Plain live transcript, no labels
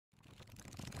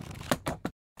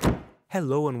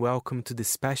Hello and welcome to this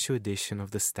special edition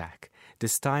of The Stack.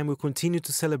 This time we'll continue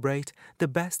to celebrate the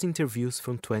best interviews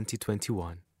from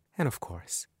 2021. And of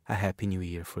course, a Happy New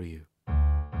Year for you.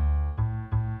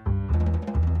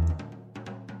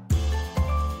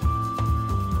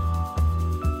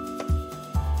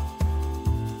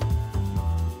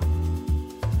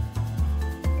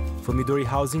 From Midori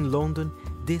House in London,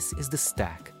 this is The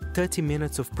Stack, 30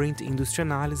 minutes of print industry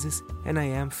analysis, and I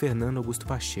am Fernando Augusto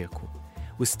Pacheco.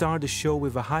 We start the show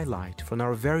with a highlight from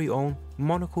our very own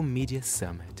Monocle Media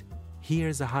Summit.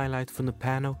 Here's a highlight from the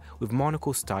panel with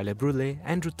Monocle's Tyler Brûlé,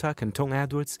 Andrew Tuck and Tom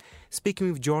Edwards,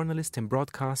 speaking with journalist and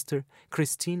broadcaster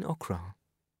Christine Ocran.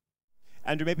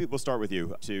 Andrew, maybe we'll start with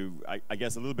you to, I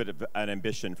guess, a little bit of an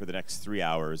ambition for the next 3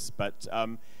 hours, but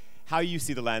how you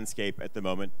see the landscape at the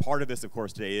moment. Part of this, of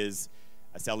course, today is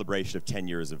a celebration of 10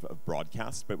 years of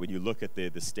broadcast, but when you look at the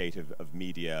state of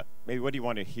media, maybe what do you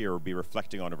want to hear or be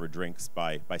reflecting on over drinks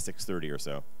by 6:30 or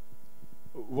so?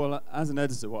 Well, as an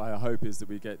editor, what I hope is that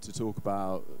we get to talk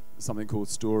about something called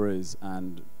stories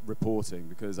and reporting,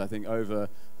 because I think over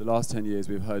the last 10 years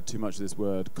we've heard too much of this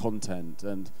word content,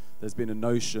 and there's been a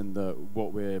notion that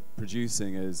what we're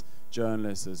producing as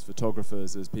journalists, as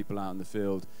photographers, as people out in the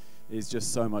field is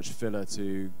just so much filler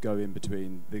to go in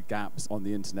between the gaps on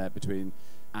the internet between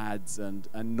ads and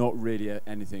not really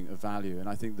anything of value. And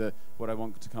I think that what I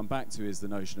want to come back to is the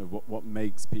notion of what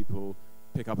makes people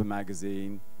pick up a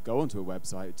magazine, go onto a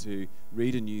website, to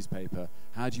read a newspaper.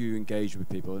 How do you engage with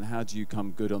people, and how do you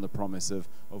come good on the promise of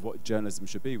what journalism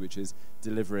should be, which is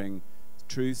delivering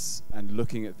truths and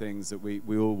looking at things that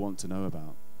we all want to know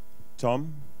about?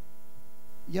 Tom?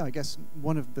 Yeah, I guess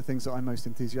one of the things that I'm most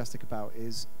enthusiastic about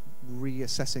is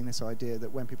reassessing this idea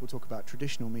that when people talk about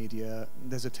traditional media,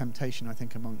 there's a temptation, I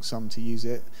think, among some to use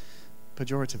it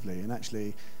pejoratively. And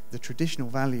actually, the traditional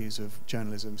values of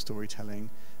journalism, storytelling,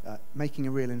 making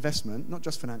a real investment, not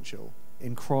just financial,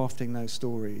 in crafting those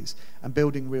stories and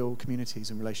building real communities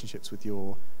and relationships with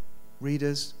your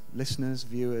readers, listeners,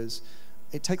 viewers,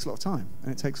 it takes a lot of time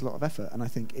and it takes a lot of effort. And I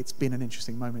think it's been an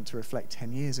interesting moment to reflect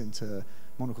 10 years into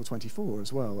Monocle 24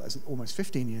 as well, as almost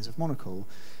 15 years of Monocle,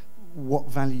 what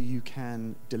value you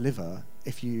can deliver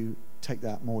if you take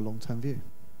that more long-term view.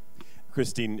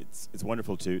 Christine, it's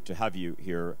wonderful to have you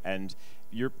here, and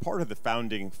you're part of the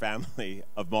founding family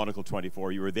of Monocle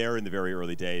 24. You were there in the very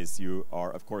early days. You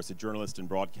are, of course, a journalist and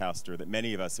broadcaster that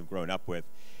many of us have grown up with.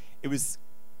 It was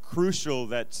crucial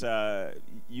that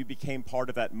you became part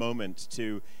of that moment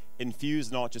to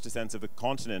infuse not just a sense of the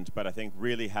continent, but I think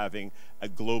really having a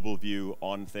global view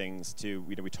on things. To,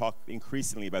 we talk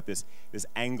increasingly about this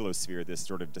Anglosphere, this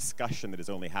sort of discussion that is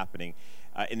only happening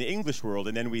in the English world,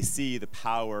 and then we see the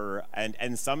power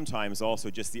and sometimes also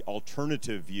just the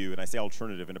alternative view, and I say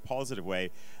alternative in a positive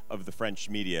way, of the French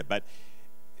media. But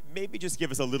maybe just give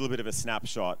us a little bit of a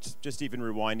snapshot, just even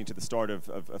rewinding to the start of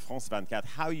France 24,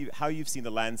 how you've seen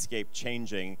the landscape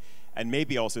changing, and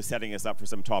maybe also setting us up for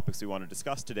some topics we want to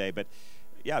discuss today. But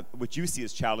yeah, what you see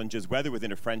as challenges, whether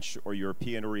within a French or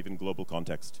European or even global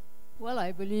context. Well,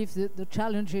 I believe that the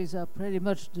challenges are pretty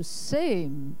much the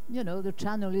same. You know, the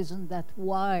channel isn't that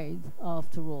wide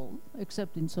after all,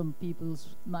 except in some people's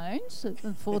minds,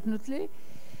 unfortunately.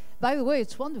 By the way,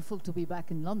 it's wonderful to be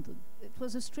back in London. It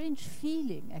was a strange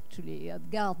feeling, actually, at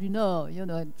Gare du Nord,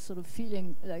 and sort of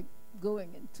feeling like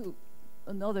going into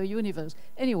another universe.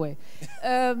 Anyway,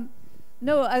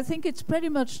 no, I think it's pretty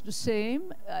much the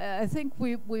same. I think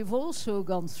we've also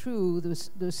gone through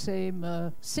the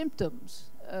same symptoms,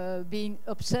 being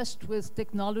obsessed with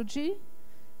technology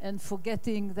and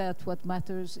forgetting that what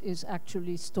matters is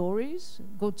actually stories,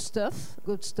 good stuff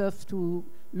to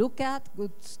look at,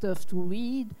 good stuff to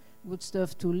read, good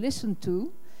stuff to listen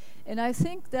to. And I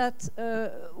think that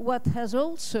what has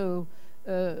also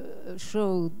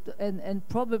showed, and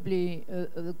probably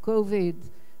the COVID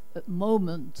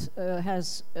moment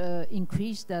has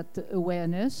increased that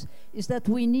awareness, is that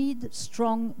we need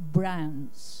strong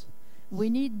brands. We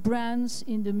need brands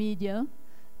in the media,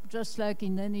 just like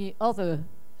in any other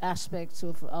aspects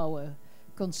of our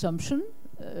consumption,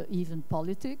 even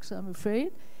politics, I'm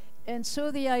afraid. And so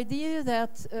the idea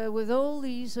that with all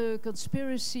these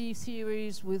conspiracy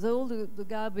theories, with all the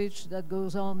garbage that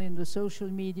goes on in the social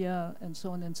media and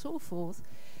so on and so forth,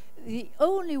 the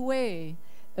only way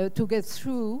to get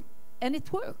through, and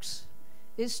it works,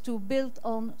 is to build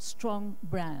on strong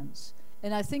brands.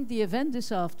 And I think the event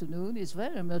this afternoon is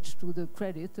very much to the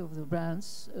credit of the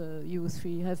brands you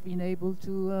three have been able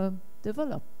to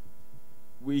develop.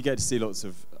 We get to see lots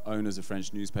of owners of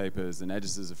French newspapers and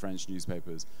editors of French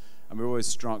newspapers, and we're always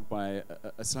struck by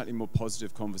a slightly more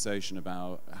positive conversation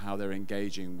about how they're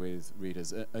engaging with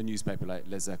readers. A newspaper like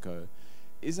Les Echos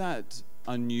Is that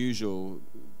unusual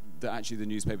that actually the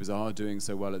newspapers are doing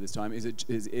so well at this time? Is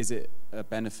it a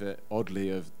benefit, oddly,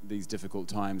 of these difficult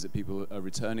times that people are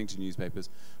returning to newspapers?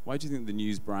 Why do you think the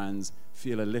news brands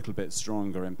feel a little bit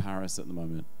stronger in Paris at the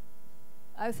moment?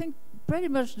 I think pretty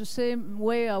much the same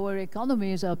way our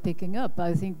economies are picking up.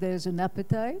 I think there's an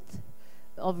appetite,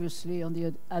 obviously on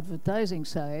the advertising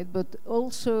side, but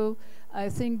also I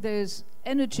think there's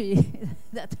energy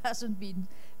that hasn't been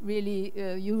really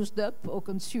used up or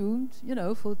consumed,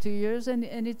 for 2 years, and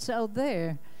it's out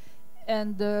there.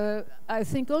 And I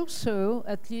think also,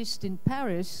 at least in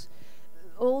Paris,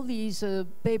 all these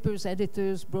papers,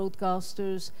 editors,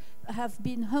 broadcasters have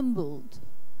been humbled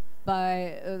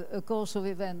by a course of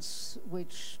events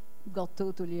which got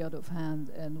totally out of hand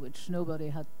and which nobody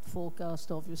had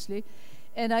forecast, obviously.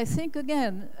 And I think,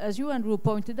 again, as you, Andrew,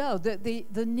 pointed out, that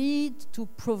the need to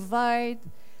provide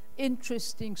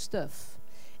interesting stuff.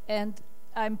 And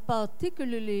I'm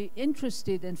particularly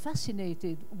interested and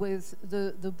fascinated with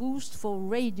the boost for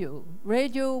radio.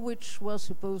 Radio, which was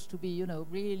supposed to be,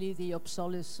 really the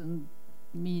obsolescent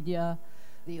media,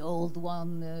 the old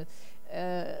one.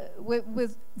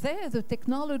 With there, the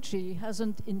technology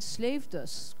hasn't enslaved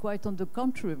us. Quite on the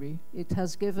contrary, it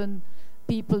has given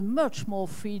people much more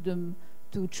freedom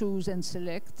to choose and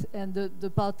select. And the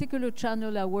particular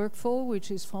channel I work for, which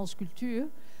is France Culture,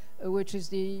 which is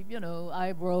the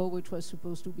eyebrow, which was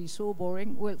supposed to be so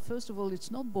boring. Well, first of all, it's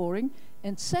not boring,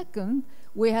 and second,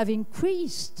 we have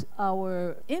increased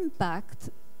our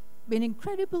impact in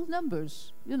incredible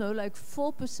numbers. Like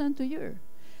 4% a year.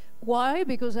 Why?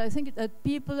 Because I think that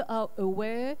people are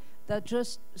aware that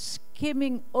just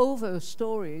skimming over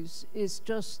stories is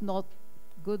just not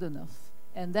good enough.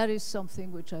 And that is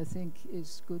something which I think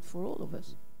is good for all of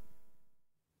us.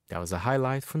 That was a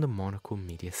highlight from the Monocle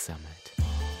Media Summit.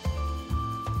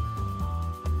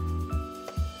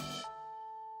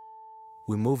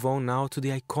 We move on now to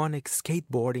the iconic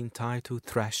skateboarding title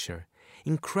Thrasher,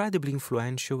 incredibly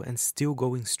influential and still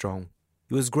going strong.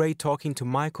 It was great talking to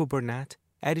Michael Burnett,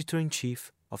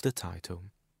 editor-in-chief of the title.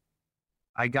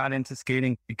 I got into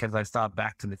skating because I saw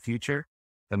Back to the Future,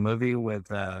 the movie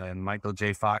with Michael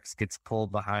J. Fox gets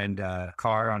pulled behind a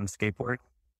car on a skateboard.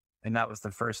 And that was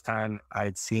the first time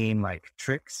I'd seen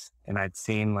tricks and I'd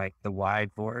seen the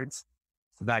wide boards.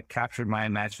 So that captured my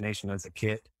imagination as a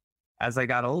kid. As I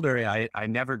got older, I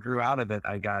never grew out of it.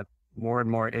 I got more and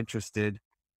more interested.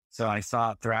 So I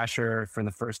saw Thrasher for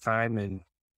the first time in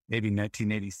maybe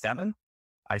 1987.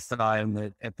 I saw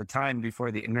him at the time before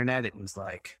the internet. It was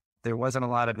there wasn't a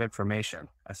lot of information,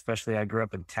 especially I grew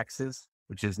up in Texas,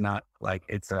 which is not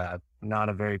it's not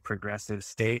a very progressive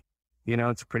state.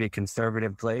 It's a pretty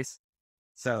conservative place.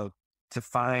 So to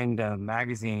find a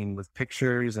magazine with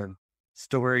pictures and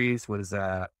stories was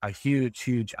a huge,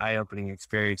 huge eye-opening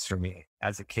experience for me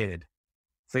as a kid.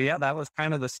 So yeah, that was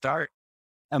kind of the start.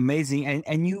 Amazing.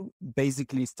 And you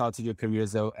basically started your career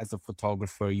as a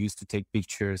photographer. You used to take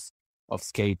pictures of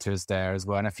skaters there as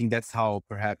well. And I think that's how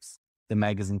perhaps the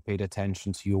magazine paid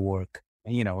attention to your work.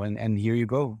 And here you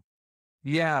go.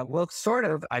 Yeah, well, sort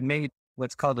of. I made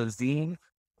what's called a zine,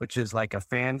 which is like a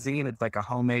fanzine. It's like a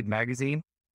homemade magazine.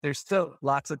 There's still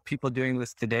lots of people doing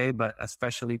this today, but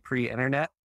especially pre-internet,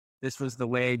 this was the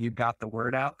way you got the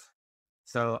word out.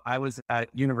 So I was at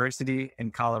university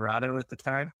in Colorado at the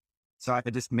time. So I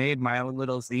just made my own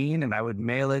little zine and I would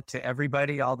mail it to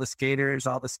everybody, all the skaters,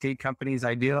 all the skate companies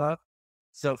I knew of.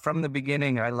 So from the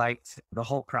beginning, I liked the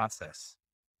whole process.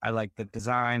 I liked the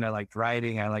design, I liked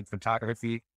writing, I liked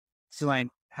photography. So I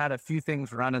had a few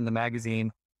things run in the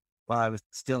magazine while I was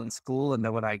still in school. And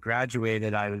then when I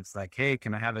graduated, I was like, hey,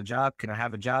 can I have a job? Can I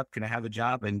have a job? Can I have a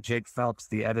job? And Jake Phelps,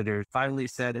 the editor, finally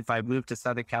said if I moved to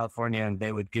Southern California, and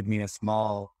they would give me a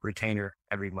small retainer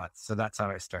every month. So that's how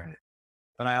I started.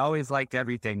 But I always liked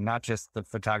everything, not just the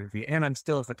photography. And I'm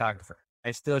still a photographer.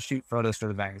 I still shoot photos for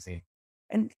the magazine.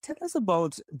 And tell us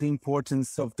about the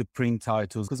importance of the print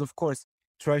titles. Because of course,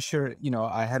 Thrasher,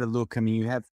 I had a look. I mean, you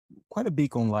have quite a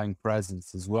big online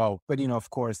presence as well. But, of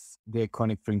course, the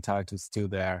iconic print title is still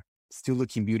there, still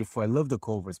looking beautiful. I love the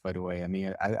covers, by the way. I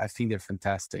mean, I think they're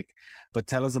fantastic. But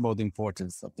tell us about the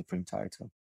importance of the print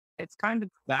title. It's kind of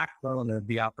the backbone of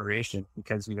the operation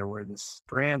because, we're this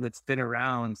brand that's been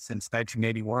around since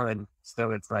 1981.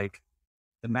 So it's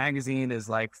the magazine is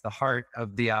the heart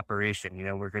of the operation.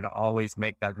 We're going to always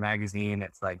make that magazine.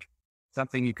 It's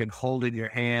something you can hold in your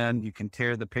hand. You can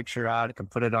tear the picture out. You can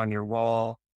put it on your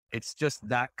wall. It's just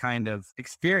that kind of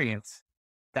experience.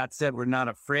 That said, we're not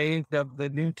afraid of the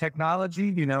new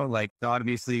technology.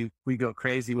 Obviously we go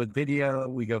crazy with video.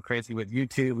 We go crazy with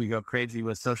YouTube. We go crazy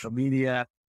with social media.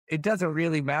 It doesn't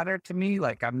really matter to me.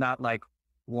 I'm not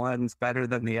one's better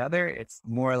than the other. It's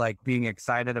more like being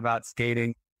excited about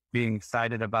skating, being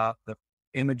excited about the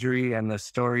imagery and the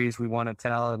stories we want to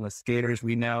tell and the skaters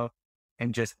we know,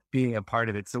 and just being a part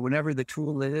of it. So whenever the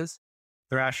tool is,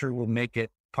 Thrasher will make it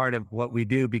part of what we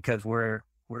do because we're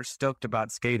stoked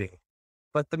about skating.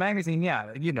 But the magazine,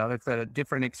 yeah, it's a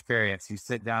different experience. You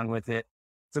sit down with it.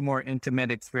 It's a more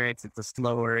intimate experience. It's a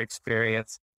slower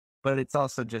experience, but it's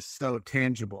also just so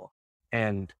tangible.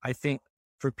 And I think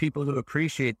for people who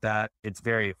appreciate that, it's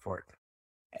very important.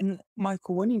 And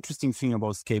Michael, one interesting thing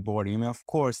about skateboarding, I mean, of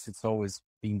course, it's always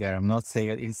been there. I'm not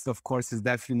saying it's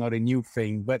definitely not a new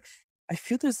thing, but I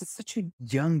feel there's such a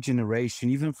young generation,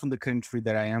 even from the country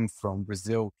that I am from,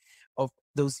 Brazil, of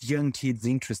those young kids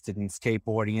interested in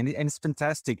skateboarding. And it's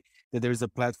fantastic that there's a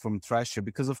platform, Thrasher,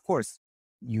 because of course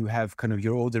you have kind of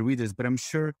your older readers, but I'm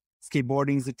sure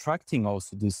skateboarding is attracting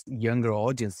also this younger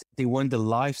audience. They want the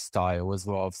lifestyle as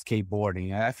well of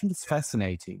skateboarding. I think it's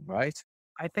fascinating, right?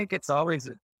 I think it's always,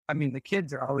 the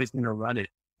kids are always going to run it,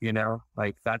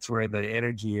 like that's where the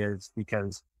energy is,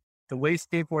 because the way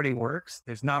skateboarding works,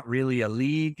 there's not really a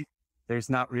league. There's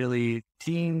not really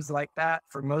teams like that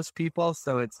for most people.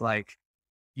 So it's like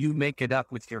you make it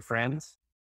up with your friends.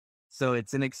 So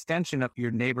it's an extension of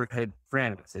your neighborhood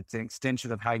friends. It's an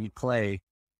extension of how you play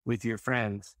with your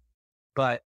friends,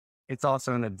 but it's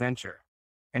also an adventure,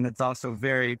 and it's also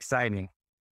very exciting.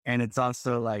 And it's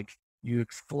also like you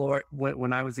explore,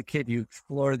 when I was a kid, you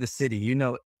explore the city,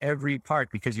 every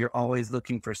part, because you're always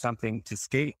looking for something to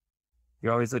skate.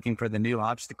 You're always looking for the new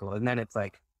obstacle. And then it's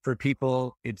like, for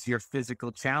people, it's your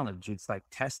physical challenge. It's like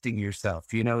testing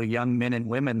yourself. Young men and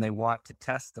women, they want to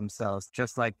test themselves,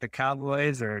 just like the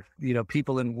cowboys or,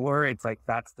 people in war. It's like,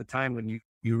 that's the time when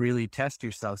you really test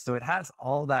yourself. So it has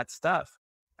all that stuff.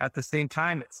 At the same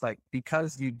time, it's like,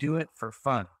 because you do it for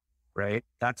fun, right?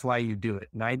 That's why you do it.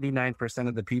 99%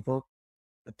 of the people,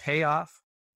 the payoff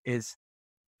is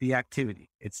the activity.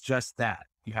 It's just that.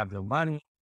 You have no money.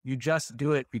 You just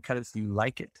do it because you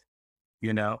like it,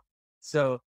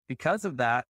 So because of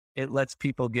that, it lets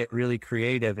people get really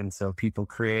creative. And so people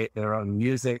create their own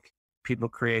music, people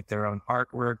create their own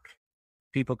artwork,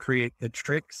 people create the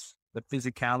tricks, the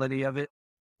physicality of it,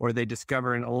 or they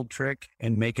discover an old trick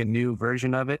and make a new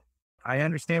version of it. I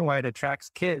understand why it attracts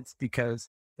kids, because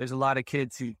there's a lot of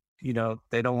kids who,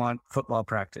 they don't want football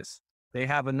practice. They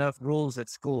have enough rules at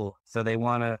school, so they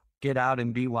want to get out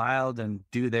and be wild and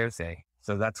do their thing.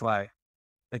 So that's why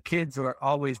the kids are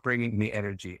always bringing the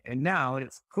energy. And now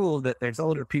it's cool that there's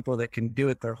older people that can do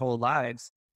it their whole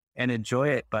lives and enjoy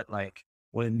it. But like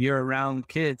when you're around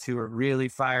kids who are really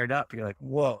fired up, you're like,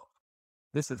 whoa,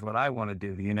 this is what I want to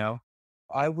do,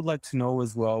 I would like to know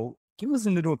as well, give us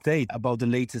a little update about the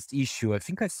latest issue. I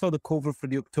think I saw the cover for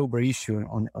the October issue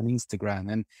on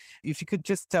Instagram. And if you could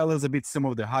just tell us a bit some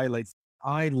of the highlights.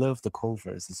 I love the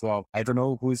covers as well. I don't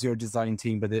know who's your design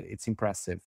team, but it's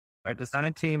impressive. Our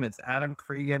design team is Adam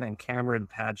Cregan and Cameron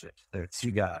Paget. They're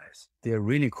two guys. They're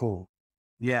really cool.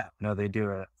 Yeah, no, they do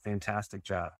a fantastic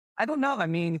job. I don't know.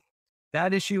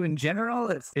 That issue in general,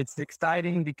 it's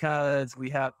exciting because we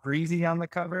have Breezy on the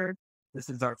cover. This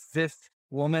is our 5th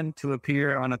woman to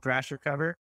appear on a Thrasher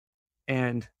cover.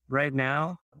 And right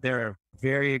now, they're a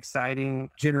very exciting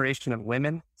generation of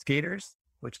women skaters,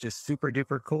 which is super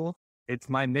duper cool. It's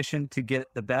my mission to get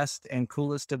the best and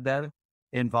coolest of them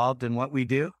involved in what we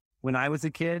do. When I was a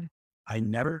kid, I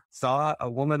never saw a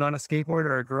woman on a skateboard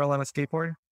or a girl on a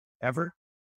skateboard ever.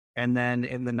 And then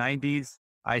in the 90s,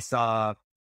 I saw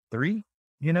 3,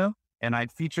 and I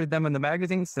featured them in the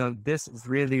magazine. So this is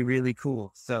really, really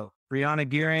cool. So Brianna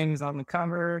Gearing's on the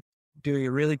cover doing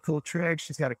a really cool trick.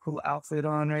 She's got a cool outfit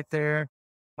on right there.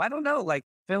 I don't know, like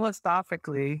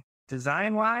philosophically,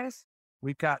 design wise,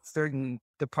 we've got certain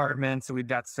departments. So we've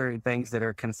got certain things that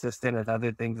are consistent and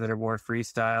other things that are more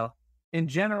freestyle. In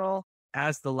general,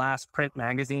 as the last print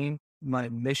magazine, my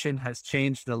mission has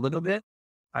changed a little bit.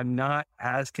 I'm not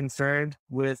as concerned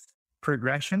with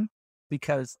progression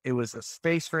because it was a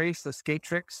space race, the skate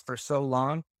tricks for so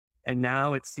long. And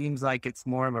now it seems like it's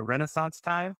more of a renaissance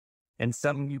time. And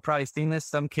you've probably seen this.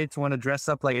 Some kids want to dress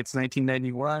up like it's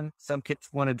 1991. Some kids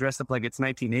want to dress up like it's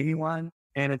 1981.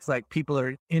 And it's like people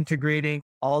are integrating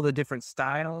all the different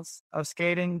styles of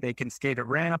skating. They can skate a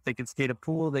ramp, they can skate a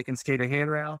pool, they can skate a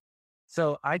handrail.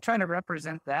 So I try to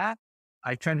represent that.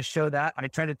 I try to show that. I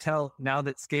try to tell, now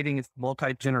that skating is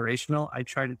multi-generational, I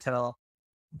try to tell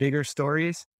bigger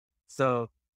stories. So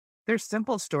there's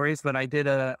simple stories, but I did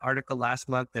an article last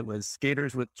month that was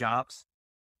skaters with jobs.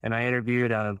 And I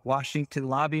interviewed a Washington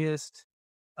lobbyist,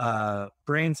 a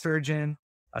brain surgeon,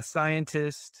 a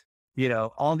scientist,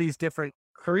 all these different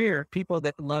career people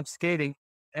that love skating.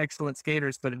 excellent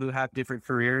skaters, but who have different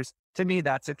careers. To me,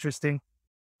 that's interesting.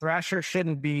 Thrasher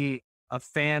shouldn't be a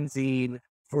fanzine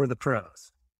for the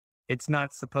pros. It's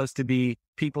not supposed to be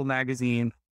People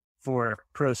magazine for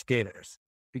pro skaters,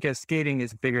 because skating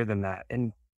is bigger than that.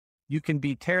 And you can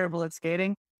be terrible at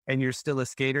skating and you're still a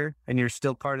skater and you're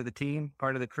still part of the team,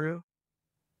 part of the crew.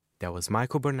 That was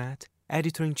Michael Burnett,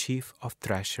 editor-in-chief of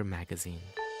Thrasher magazine.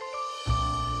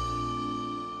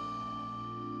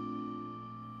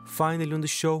 Finally on the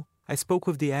show, I spoke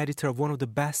with the editor of one of the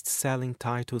best-selling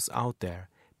titles out there,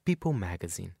 People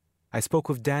magazine. I spoke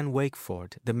with Dan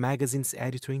Wakeford, the magazine's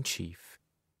editor-in-chief.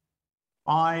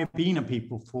 I've been at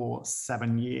People for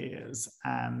 7 years,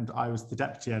 and I was the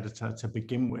deputy editor to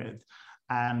begin with.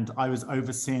 And I was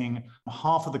overseeing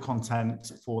half of the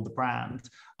content for the brand.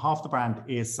 Half the brand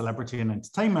is celebrity and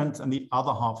entertainment, and the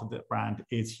other half of the brand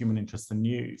is human interest and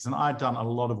news. And I'd done a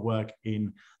lot of work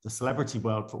in the celebrity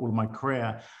world for all of my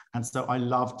career. And so I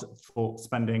loved for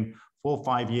spending 4 or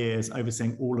 5 years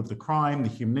overseeing all of the crime, the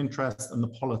human interest, and the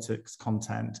politics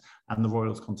content, and the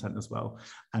royals content as well.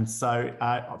 And so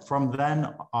from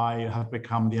then, I have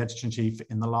become the editor-in-chief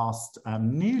in the last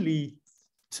nearly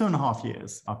 2.5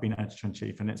 years. I've been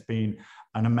editor-in-chief, and it's been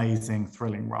an amazing,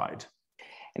 thrilling ride.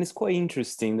 And it's quite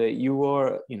interesting that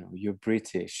you're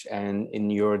British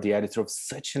and you're the editor of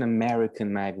such an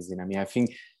American magazine. I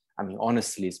mean,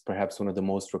 honestly, it's perhaps one of the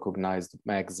most recognized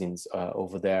magazines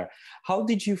over there. How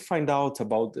did you find out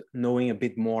about knowing a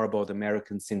bit more about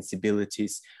American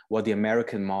sensibilities, what the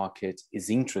American market is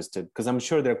interested? Because I'm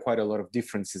sure there are quite a lot of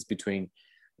differences between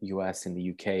US and the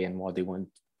UK and what they want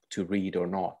to read or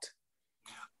not.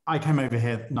 I came over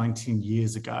here 19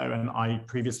 years ago, and I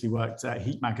previously worked at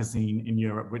Heat magazine in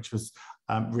Europe, which was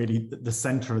really the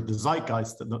center of the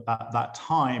zeitgeist at that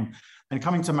time. And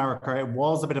coming to America, it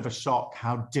was a bit of a shock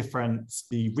how different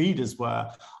the readers were.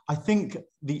 I think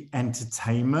the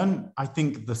entertainment, I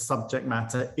think the subject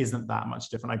matter isn't that much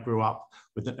different. I grew up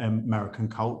with American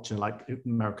culture, like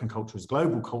American culture is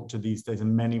global culture these days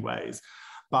in many ways.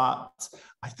 But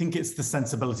I think it's the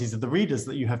sensibilities of the readers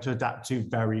that you have to adapt to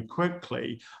very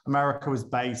quickly. America was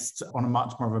based on a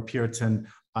much more of a Puritan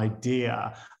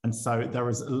idea. And so there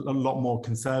is a lot more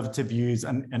conservative views,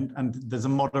 and there's a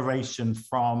moderation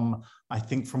from, I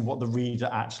think, from what the reader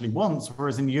actually wants.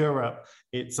 Whereas in Europe,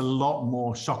 it's a lot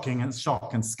more shock and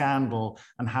scandal,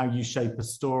 and how you shape a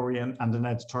story and an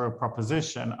editorial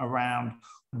proposition around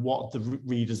what the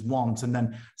readers want. And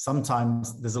then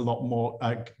sometimes there's a lot more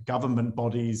government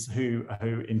bodies who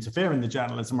interfere in the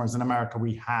journalism, whereas in America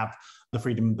we have the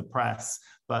freedom of the press.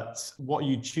 But what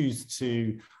you choose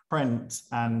to print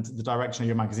and the direction of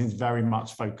your magazine is very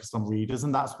much focused on readers.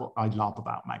 And that's what I love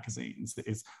about magazines,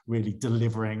 is really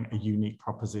delivering a unique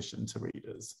proposition to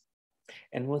readers.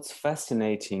 And what's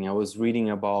fascinating, I was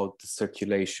reading about the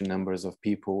circulation numbers of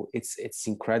People. It's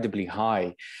incredibly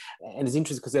high. And it's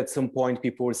interesting because at some point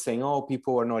people were saying, oh,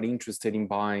 people are not interested in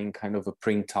buying kind of a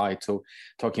print title,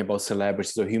 talking about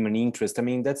celebrities or human interest. I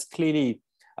mean, that's clearly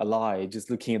a lie, just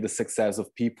looking at the success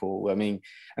of People. I mean,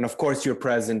 and of course you're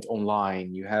present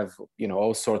online. You have,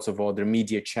 all sorts of other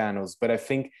media channels. But I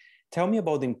think, tell me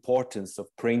about the importance of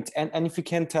print, and if you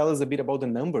can tell us a bit about the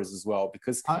numbers as well,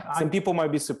 because some people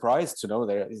might be surprised to know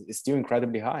that it's still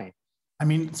incredibly high. I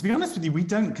mean, to be honest with you, we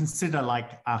don't consider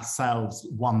ourselves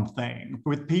one thing.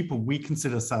 With People, we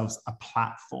consider ourselves a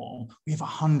platform. We have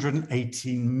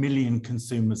 118 million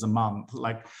consumers a month.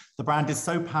 Like, the brand is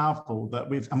so powerful that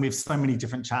we have so many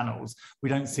different channels. We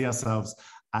don't see ourselves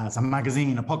as a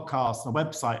magazine, a podcast, a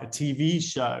website, a TV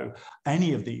show,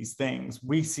 any of these things.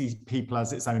 We see People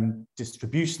as its own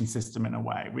distribution system in a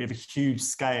way. We have a huge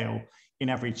scale in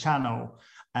every channel.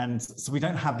 And so we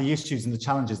don't have the issues and the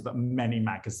challenges that many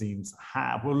magazines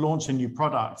have. We'll launch a new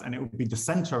product and it will be the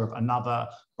center of another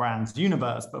brand's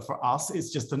universe. But for us,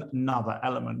 it's just another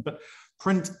element. But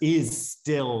print is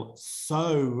still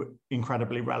so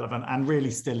incredibly relevant and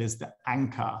really still is the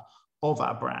anchor of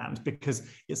our brand, because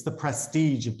it's the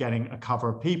prestige of getting a cover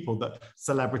of People that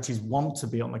celebrities want to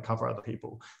be on the cover of the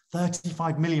People.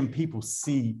 35 million people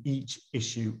see each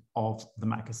issue of the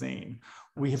magazine.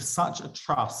 We have such a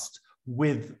trust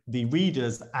with the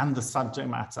readers and the subject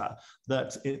matter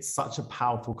that it's such a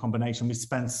powerful combination. We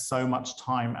spend so much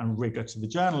time and rigor to the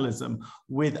journalism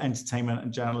with entertainment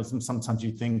and journalism. Sometimes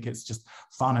you think it's just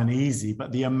fun and easy,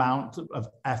 but the amount of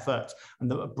effort and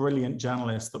the brilliant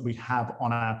journalists that we have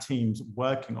on our teams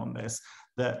working on this,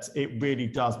 that it really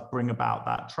does bring about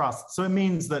that trust. So it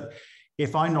means that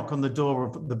if I knock on the door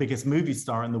of the biggest movie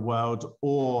star in the world,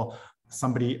 or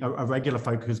somebody, a regular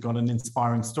folk who's got an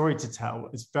inspiring story to tell,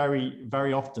 it's very,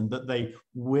 very often that they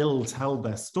will tell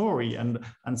their story and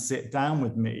sit down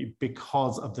with me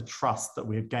because of the trust that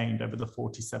we have gained over the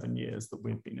 47 years that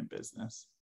we've been in business.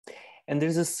 And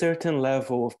there's a certain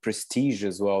level of prestige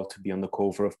as well to be on the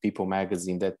cover of People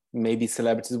magazine that maybe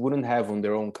celebrities wouldn't have on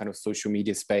their own kind of social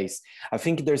media space. I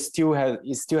think it still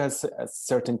has a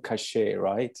certain cachet,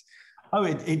 right? Oh,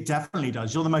 it definitely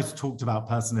does. You're the most talked about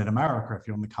person in America if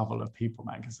you're on the cover of People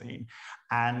magazine.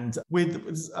 And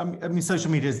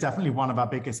social media is definitely one of our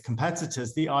biggest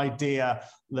competitors. The idea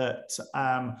that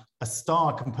a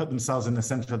star can put themselves in the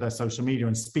center of their social media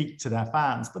and speak to their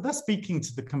fans, but they're speaking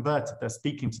to the converted, they're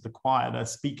speaking to the choir, they're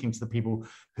speaking to the people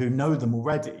who know them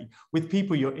already. With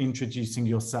People, you're introducing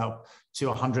yourself to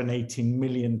 118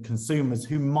 million consumers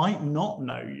who might not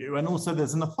know you. And also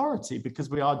there's an authority because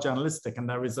we are journalistic and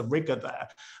there is a rigor there.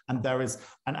 And there is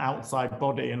an outside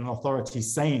body and an authority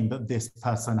saying that this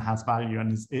person has value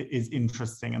and is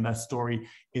interesting and their story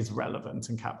is relevant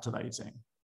and captivating.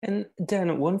 And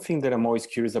Dan, one thing that I'm always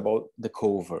curious about the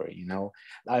cover,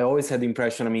 I always had the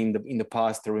impression, in the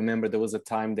past, I remember there was a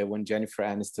time that when Jennifer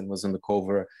Aniston was on the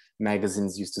cover,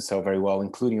 magazines used to sell very well,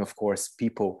 including, of course,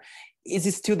 People. Is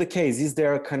it still the case? Is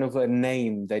there a kind of a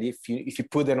name that if you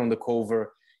put that on the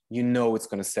cover, it's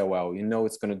going to sell well,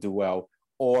 it's going to do well?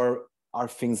 Or are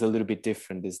things a little bit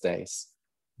different these days?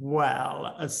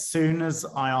 Well, as soon as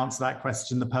I answer that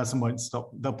question, the person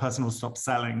will stop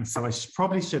selling. So I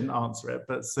probably shouldn't answer it,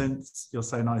 but since you're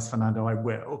so nice, Fernando, I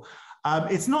will.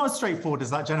 It's not as straightforward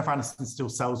as that. Jennifer Aniston still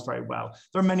sells very well.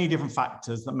 There are many different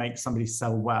factors that make somebody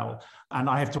sell well, and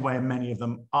I have to weigh many of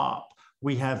them up.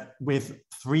 We have with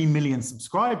 3 million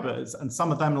subscribers, and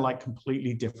some of them like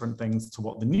completely different things to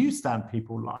what the newsstand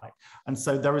people like. And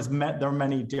so there are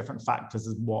many different factors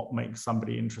as what makes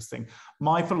somebody interesting.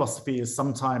 My philosophy is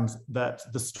sometimes that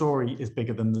the story is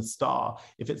bigger than the star.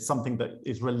 If it's something that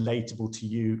is relatable to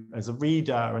you as a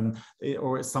reader,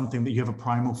 or it's something that you have a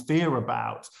primal fear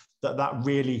about, that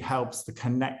really helps the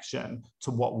connection to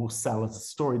what will sell as a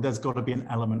story. There's got to be an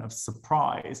element of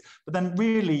surprise. But then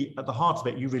really at the heart of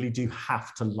it, you really do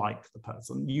have to like the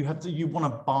person. You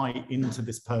want to buy into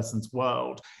this person's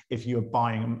world if you're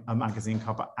buying a magazine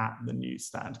cover at the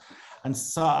newsstand. And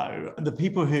so the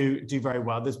people who do very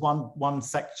well, there's one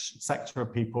sector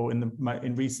of people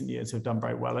in recent years who have done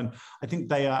very well. And I think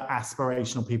they are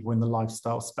aspirational people in the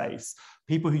lifestyle space.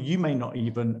 People who you may not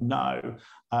even know,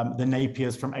 the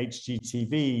Napiers from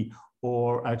HGTV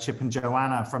or Chip and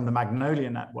Joanna from the Magnolia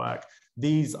Network.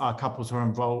 These are couples who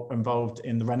are involved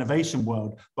in the renovation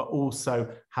world, but also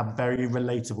have very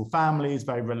relatable families,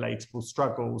 very relatable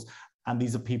struggles. And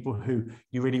these are people who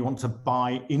you really want to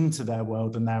buy into their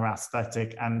world and their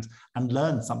aesthetic and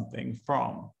learn something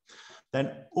from. Then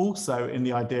also in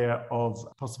the idea of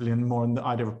in the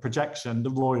idea of projection, the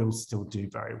Royals still do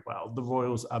very well. The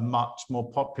Royals are much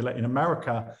more popular in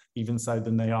America, even so,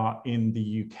 than they are in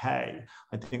the UK.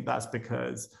 I think that's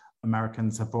because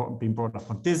Americans have been brought up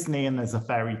on Disney and there's a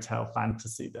fairy tale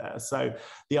fantasy there. So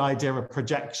the idea of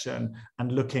projection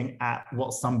and looking at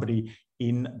what somebody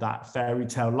in that fairy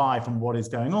tale life and what is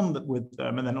going on with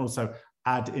them, and then also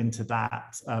add into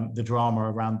that the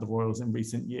drama around the Royals in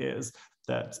recent years,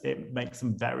 that it makes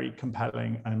them very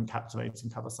compelling and captivating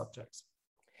cover subjects.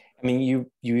 You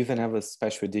even have a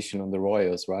special edition on the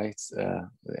Royals, right?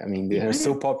 They're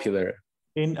so popular.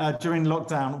 During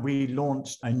lockdown, we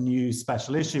launched a new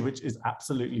special issue, which is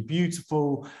absolutely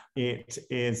beautiful. It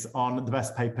is on the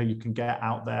best paper you can get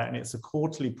out there, and it's a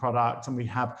quarterly product, and we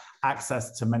have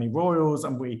access to many royals,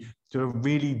 and we do a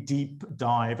really deep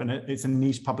dive, and it's a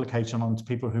niche publication on to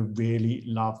people who really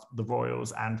love the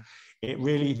royals. And it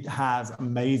really has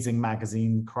amazing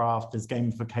magazine craft. There's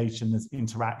gamification, there's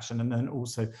interaction, and then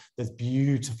also there's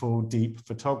beautiful, deep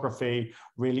photography,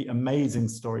 really amazing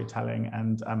storytelling,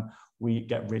 and we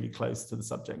get really close to the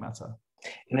subject matter.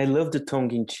 And I love the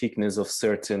tongue-in-cheekness of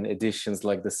certain editions,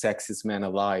 like The Sexiest Man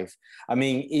Alive.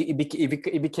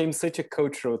 It became such a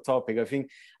cultural topic. I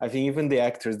think even the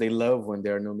actors, they love when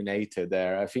they're nominated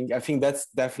there. I think that's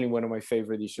definitely one of my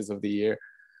favorite issues of the year.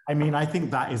 I think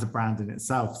that is a brand in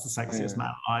itself, The Sexiest Man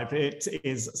Alive. It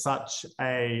is such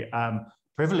a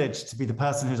privilege to be the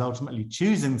person who's ultimately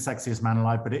choosing Sexiest Man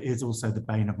Alive, but it is also the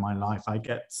bane of my life. I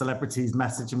get celebrities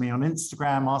messaging me on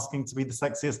Instagram asking to be the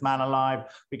sexiest man alive.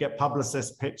 We get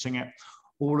publicists pitching it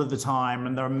all of the time.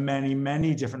 And there are many,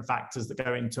 many different factors that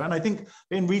go into it. And I think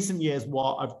in recent years,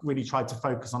 what I've really tried to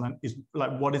focus on is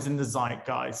like what is in the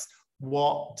zeitgeist.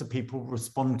 What do people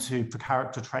respond to for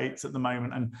character traits at the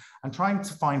moment, and trying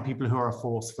to find people who are a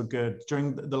force for good.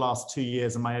 During the last 2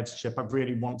 years of my editorship, I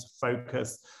really want to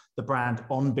focus the brand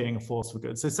on being a force for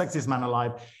good. So Sexiest Man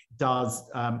Alive does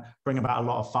bring about a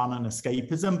lot of fun and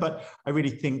escapism, but I really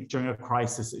think during a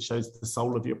crisis, it shows the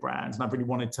soul of your brand. And I really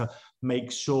wanted to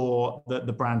make sure that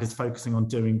the brand is focusing on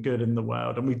doing good in the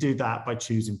world. And we do that by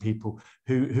choosing people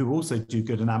who also do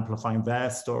good and amplifying their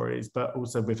stories, but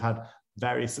also we've had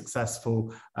very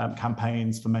successful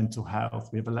campaigns for mental health.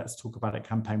 We have a Let's Talk About It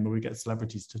campaign where we get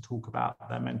celebrities to talk about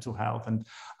their mental health, and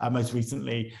most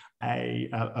recently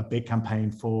a big campaign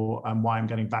for why I'm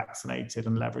getting vaccinated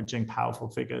and leveraging powerful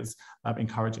figures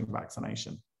encouraging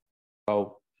vaccination.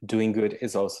 Oh, doing good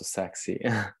is also sexy.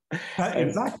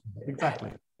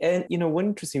 Exactly. And one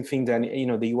interesting thing, Dan,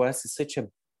 the US is such a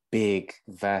big,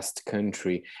 vast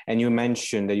country, and you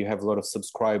mentioned that you have a lot of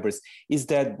subscribers. Is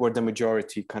that where the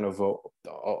majority kind of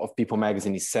People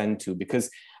Magazine is sent to? Because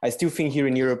I still think here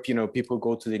in Europe, people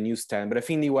go to the newsstand, but I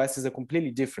think the US is a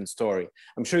completely different story.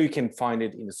 I'm sure you can find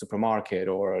it in the supermarket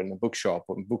or in a bookshop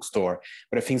or bookstore,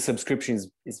 but I think subscription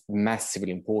is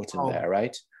massively important there,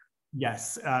 right?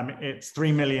 Yes, it's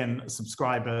 3 million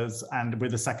subscribers, and we're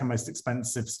the second most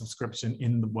expensive subscription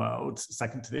in the world,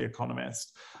 second to The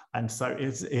Economist. And so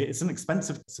it's an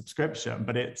expensive subscription,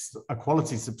 but it's a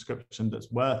quality subscription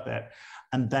that's worth it.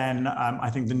 And then I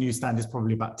think the newsstand is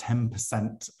probably about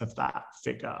 10% of that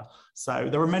figure. So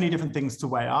there are many different things to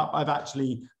weigh up. I've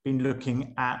actually been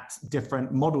looking at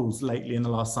different models lately in the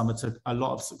last summer to a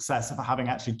lot of success of having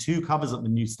actually 2 covers at the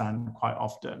newsstand quite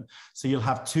often. So you'll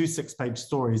have 2 6-page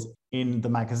stories in the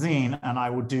magazine, and I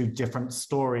will do different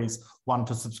stories, one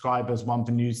for subscribers, one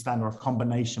for newsstand, or a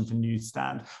combination for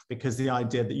newsstand, because the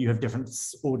idea that you have different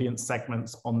audience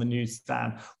segments on the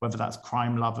newsstand, whether that's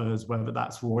crime lovers, whether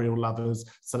that's royal lovers,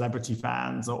 celebrity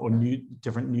fans, or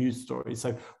different news stories.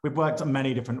 So we've worked on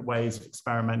many different ways of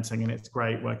experimenting, and it's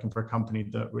great working for a company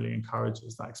that really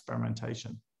encourages that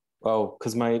experimentation. Well,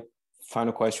 because my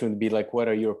final question would be like, what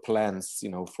are your plans,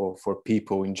 for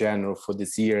people in general for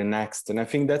this year and next? And I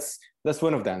think that's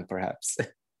one of them, perhaps.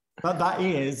 But that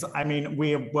is,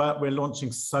 we're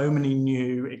launching so many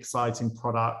new exciting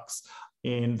products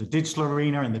in the digital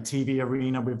arena, in the TV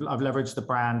arena. I've leveraged the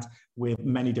brand with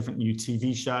many different new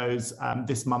TV shows.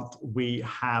 This month we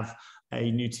have a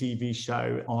new TV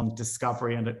show on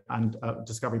Discovery and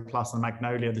Discovery Plus and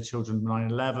Magnolia, the children of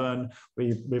 9/11.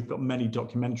 We've got many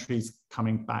documentaries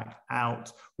coming back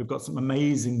out. We've got some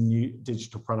amazing new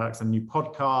digital products and new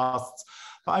podcasts.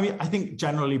 But I think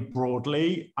generally,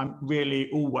 broadly, I'm really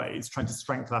always trying to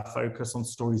strengthen our focus on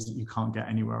stories that you can't get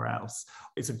anywhere else.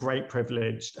 It's a great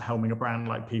privilege helming a brand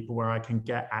like People, where I can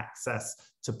get access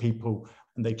to people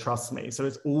and they trust me. So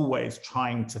it's always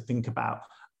trying to think about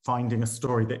finding a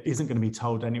story that isn't going to be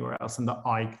told anywhere else and that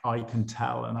I can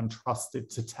tell and I'm trusted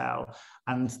to tell.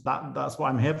 And that's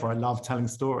what I'm here for. I love telling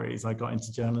stories. I got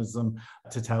into journalism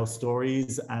to tell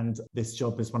stories, and this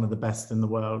job is one of the best in the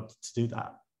world to do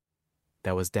that.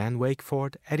 That was Dan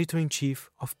Wakeford, Editor-in-Chief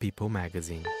of People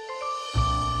Magazine.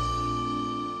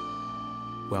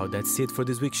 Well, that's it for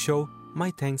this week's show. My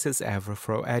thanks as ever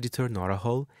for our editor, Nora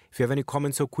Hull. If you have any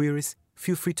comments or queries,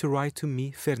 feel free to write to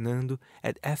me, Fernando,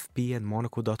 at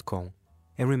fp@monaco.com.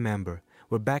 And remember,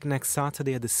 we're back next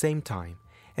Saturday at the same time.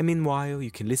 And meanwhile, you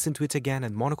can listen to it again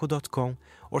at monaco.com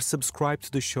or subscribe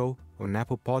to the show on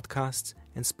Apple Podcasts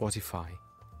and Spotify.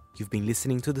 You've been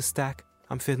listening to The Stack.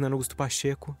 I'm Fernando Augusto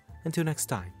Pacheco. Until next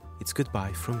time, it's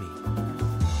goodbye from me.